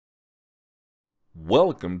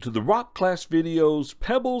Welcome to the Rock Class Videos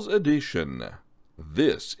Pebbles edition.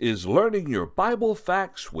 This is Learning Your Bible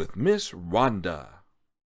Facts with Miss Ronda.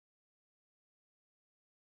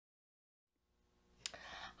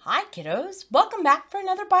 Hi kiddos, welcome back for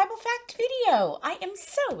another Bible Fact video. I am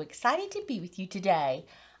so excited to be with you today.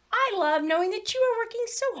 I love knowing that you are working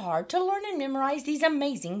so hard to learn and memorize these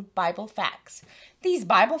amazing Bible facts. These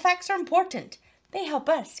Bible facts are important. They help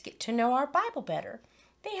us get to know our Bible better.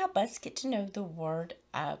 They help us get to know the Word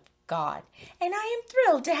of God. And I am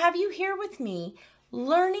thrilled to have you here with me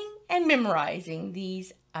learning and memorizing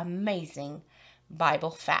these amazing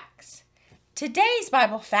Bible facts. Today's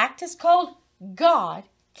Bible fact is called God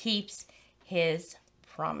Keeps His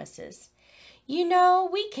Promises. You know,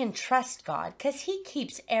 we can trust God because He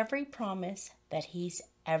keeps every promise that He's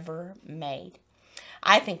ever made.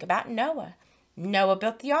 I think about Noah. Noah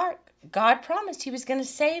built the ark. God promised He was going to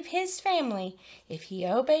save his family if he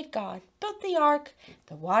obeyed God, built the ark.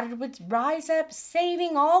 The water would rise up,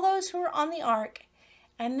 saving all those who were on the ark.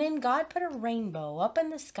 And then God put a rainbow up in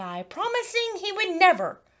the sky, promising He would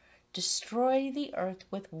never destroy the earth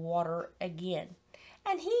with water again.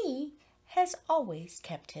 And He has always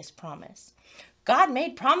kept His promise. God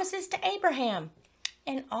made promises to Abraham,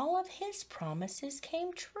 and all of His promises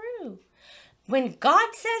came true. When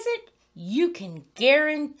God says it, you can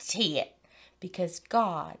guarantee it because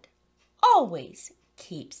God always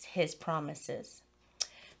keeps His promises.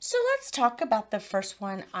 So let's talk about the first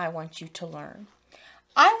one I want you to learn.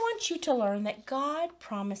 I want you to learn that God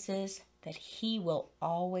promises that He will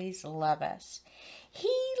always love us.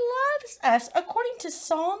 He loves us according to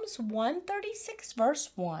Psalms 136 verse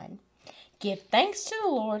 1. Give thanks to the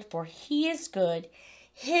Lord, for He is good.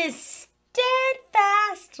 His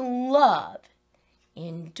steadfast love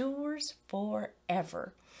endures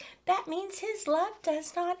forever. That means His love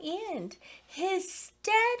does not end. His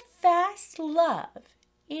steadfast love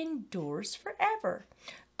endures forever.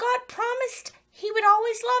 God promised He would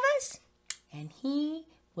always love us, and He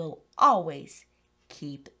will always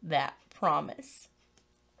keep that promise.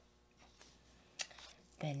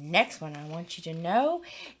 The next one I want you to know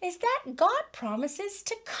is that God promises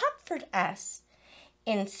to comfort us.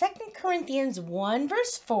 In 2 Corinthians 1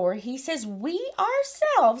 verse 4, He says, we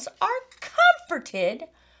ourselves are comforted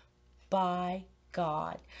by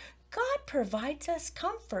God. God provides us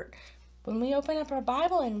comfort. When we open up our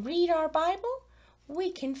Bible and read our Bible,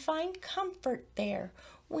 we can find comfort there.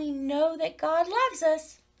 We know that God loves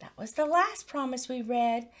us. That was the last promise we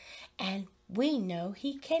read. And we know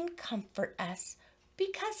He can comfort us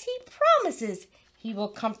because He promises He will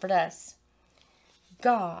comfort us.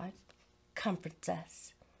 God comforts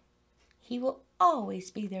us. He will always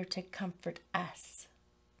be there to comfort us.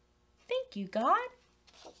 Thank you, God.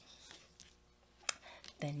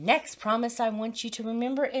 The next promise I want you to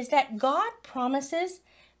remember is that God promises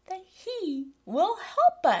that He will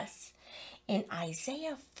help us. In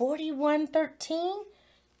Isaiah 41:13,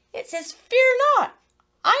 it says, fear not,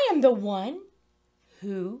 I am the one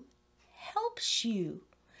who helps you.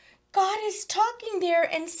 God is talking there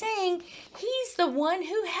and saying He's the one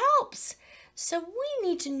who helps. So we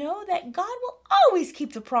need to know that God will always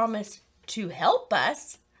keep the promise to help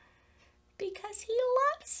us because He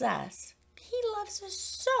loves us. He loves us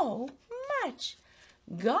so much.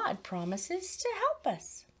 God promises to help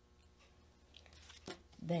us.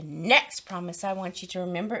 The next promise I want you to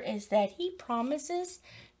remember is that He promises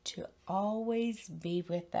to always be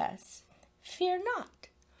with us. Fear not,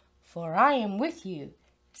 for I am with you,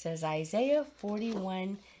 says Isaiah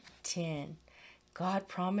 41:10. God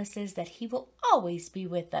promises that He will always be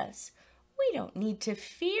with us. We don't need to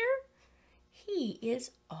fear. He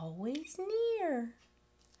is always near.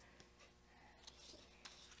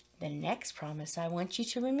 The next promise I want you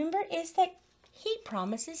to remember is that He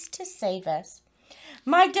promises to save us.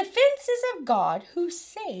 My defense is of God who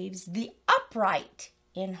saves the upright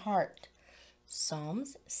in heart.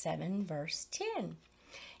 Psalms 7 verse 10.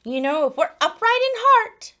 You know, if we're upright in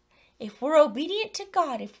heart, if we're obedient to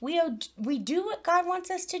God, if we do what God wants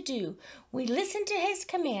us to do, we listen to His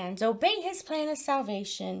commands, obey His plan of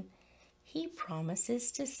salvation, He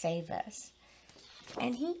promises to save us.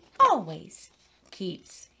 And He always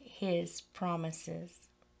keeps His promises.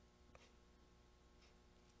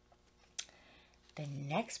 The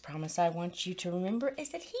next promise I want you to remember is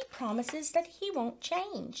that He promises that He won't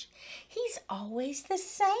change. He's always the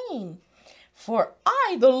same. For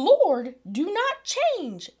I, the Lord, do not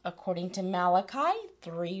change, according to Malachi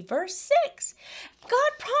 3 verse 6.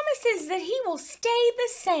 God promises that He will stay the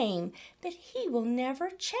same, that He will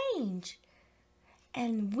never change.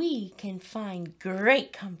 And we can find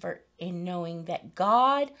great comfort in knowing that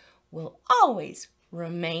God will always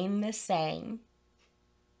remain the same.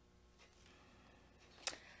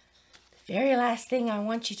 Very last thing I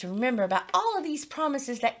want you to remember about all of these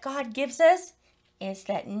promises that God gives us is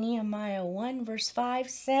that Nehemiah 1 verse 5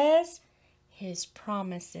 says, His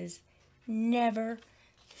promises never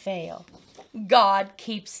fail. God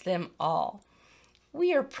keeps them all.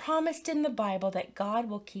 We are promised in the Bible that God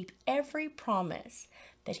will keep every promise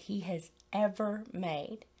that He has ever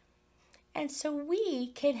made. And so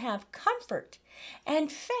we can have comfort and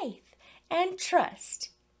faith and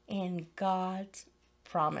trust in God's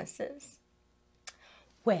promises.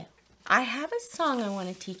 Well, I have a song I want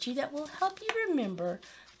to teach you that will help you remember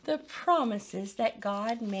the promises that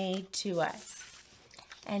God made to us.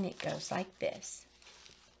 And it goes like this.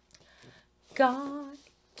 God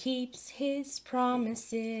keeps His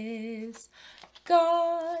promises.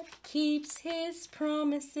 God keeps His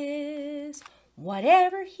promises.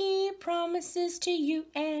 Whatever He promises to you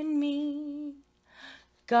and me.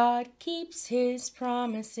 God keeps His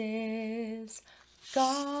promises.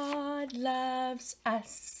 God loves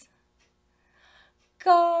us.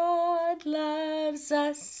 God loves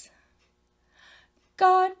us.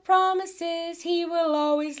 God promises He will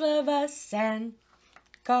always love us, and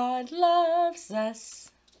God loves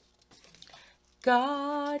us.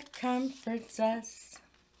 God comforts us.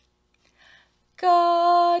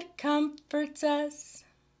 God comforts us.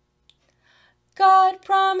 God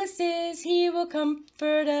promises He will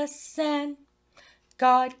comfort us, and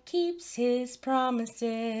God keeps His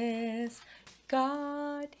promises.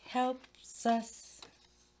 God helps us.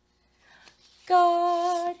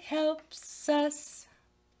 God helps us.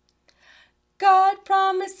 God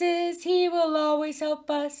promises He will always help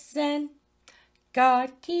us, and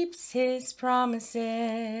God keeps His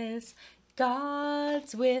promises.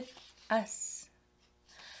 God's with us.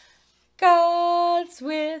 God's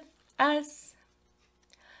with us.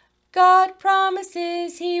 God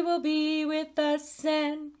promises He will be with us,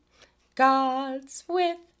 and God's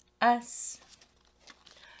with us.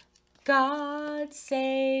 God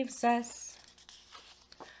saves us.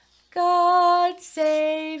 God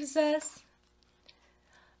saves us.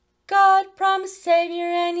 God promised a Savior,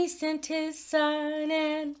 and He sent His Son,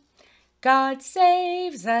 and God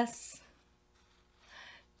saves us.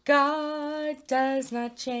 God does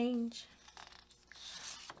not change.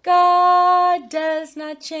 God does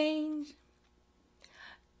not change.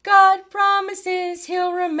 God promises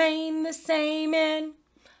He'll remain the same, and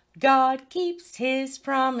God keeps His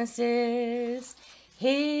promises.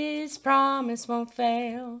 His promise won't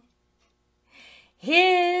fail.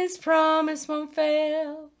 His promise won't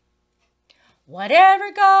fail.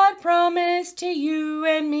 Whatever God promised to you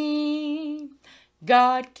and me,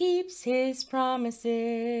 God keeps His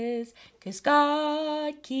promises, 'cause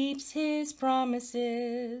God keeps His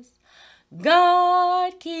promises.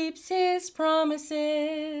 God keeps His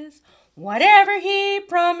promises. Whatever He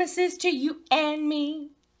promises to you and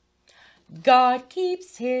me, God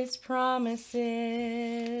keeps His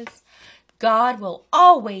promises. God will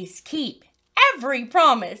always keep every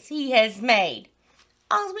promise He has made.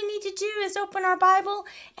 All we need to do is open our Bible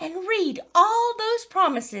and read all those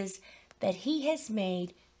promises that He has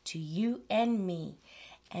made to you and me.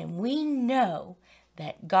 And we know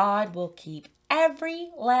that God will keep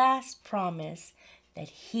every last promise that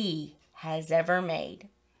He has ever made.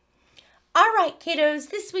 All right, kiddos,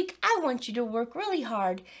 this week I want you to work really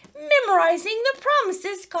hard memorizing the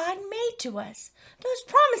promises God made to us. Those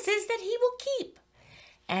promises that He will keep.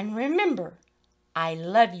 And remember, I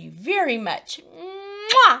love you very much.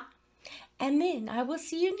 Mwah! And then I will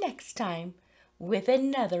see you next time with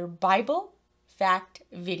another Bible Fact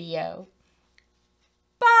video.